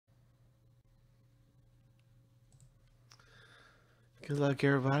Good luck,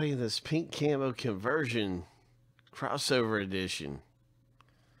 everybody, in this pink camo conversion crossover edition.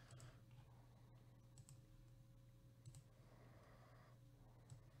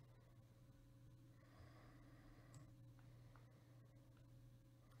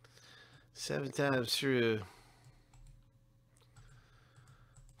 Seven times through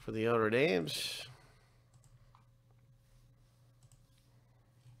for the Notre Dames.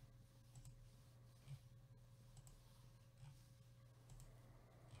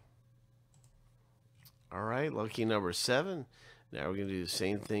 All right, lucky number 7. Now we're going to do the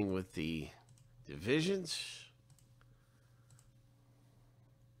same thing with the divisions.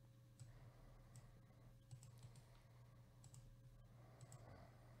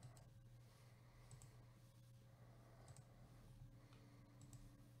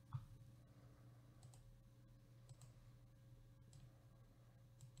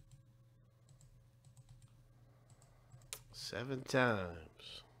 Seven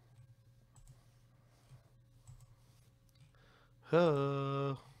times.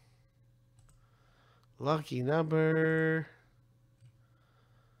 Oh, lucky number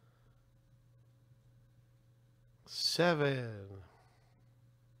 7.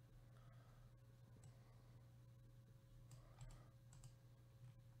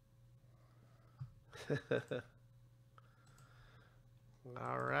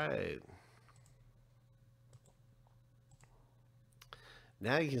 All right.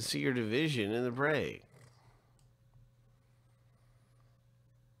 Now you can see your division in the break.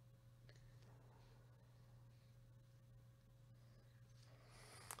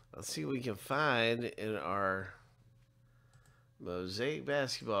 Let's see what we can find in our Mosaic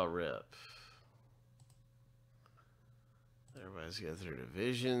basketball rip. Everybody's got their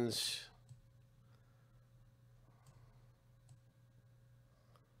divisions.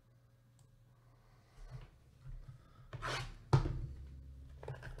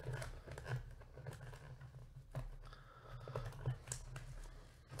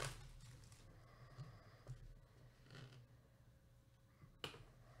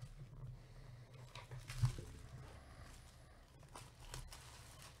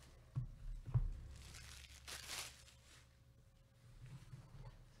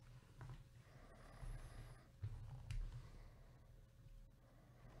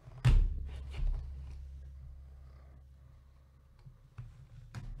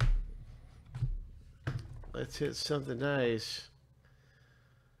 Let's hit something nice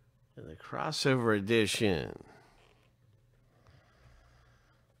in the crossover edition.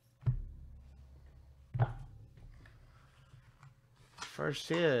 First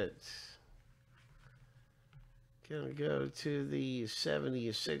hit. Gonna go to the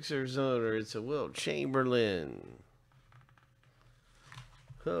 76ers owner. It's a Wilt Chamberlain.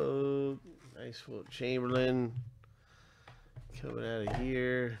 Oh, nice Wilt Chamberlain. Coming out of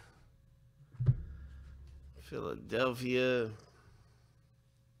here. Philadelphia.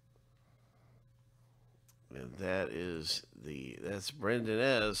 And that's Brendan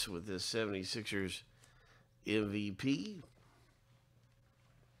S. with this 76ers MVP.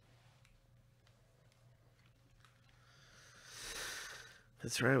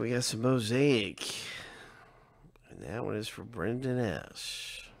 That's right, we got some Mosaic. And that one is for Brendan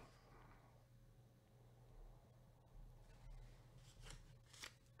S.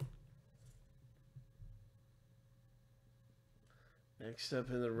 Next up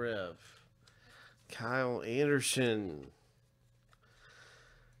in the rep, Kyle Anderson,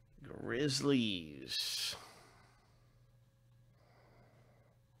 Grizzlies.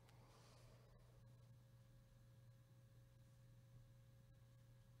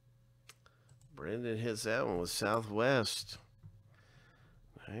 Brendan hits that one with Southwest.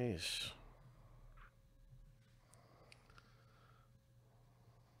 Nice.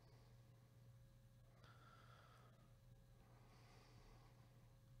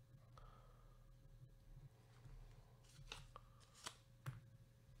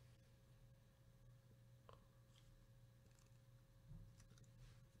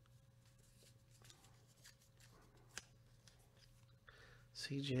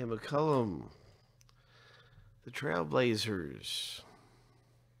 CJ McCollum, the Trailblazers.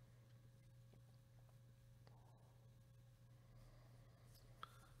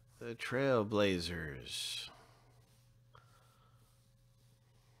 The Trailblazers.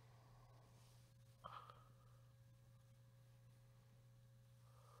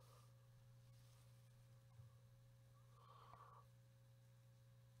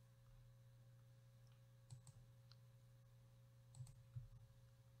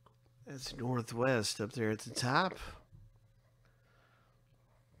 That's Northwest up there at the top.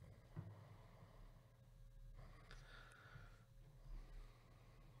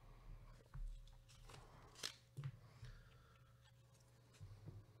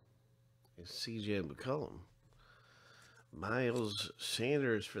 CJ McCollum. Miles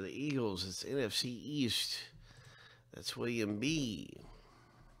Sanders for the Eagles. It's NFC East. That's William B.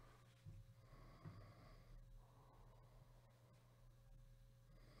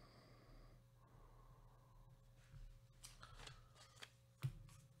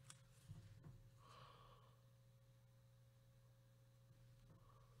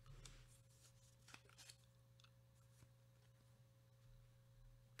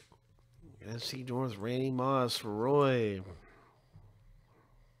 NFC North, Randy Moss for Roy.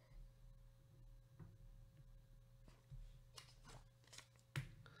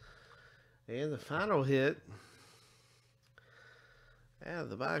 And the final hit out of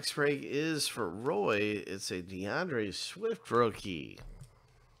the box break is for Roy. It's a DeAndre Swift rookie.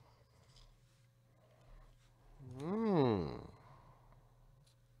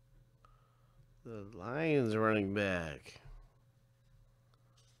 The Lions running back.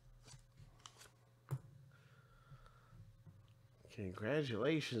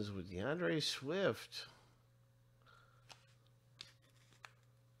 Congratulations with DeAndre Swift.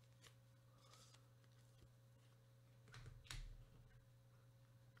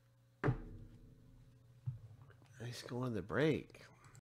 Nice going to break.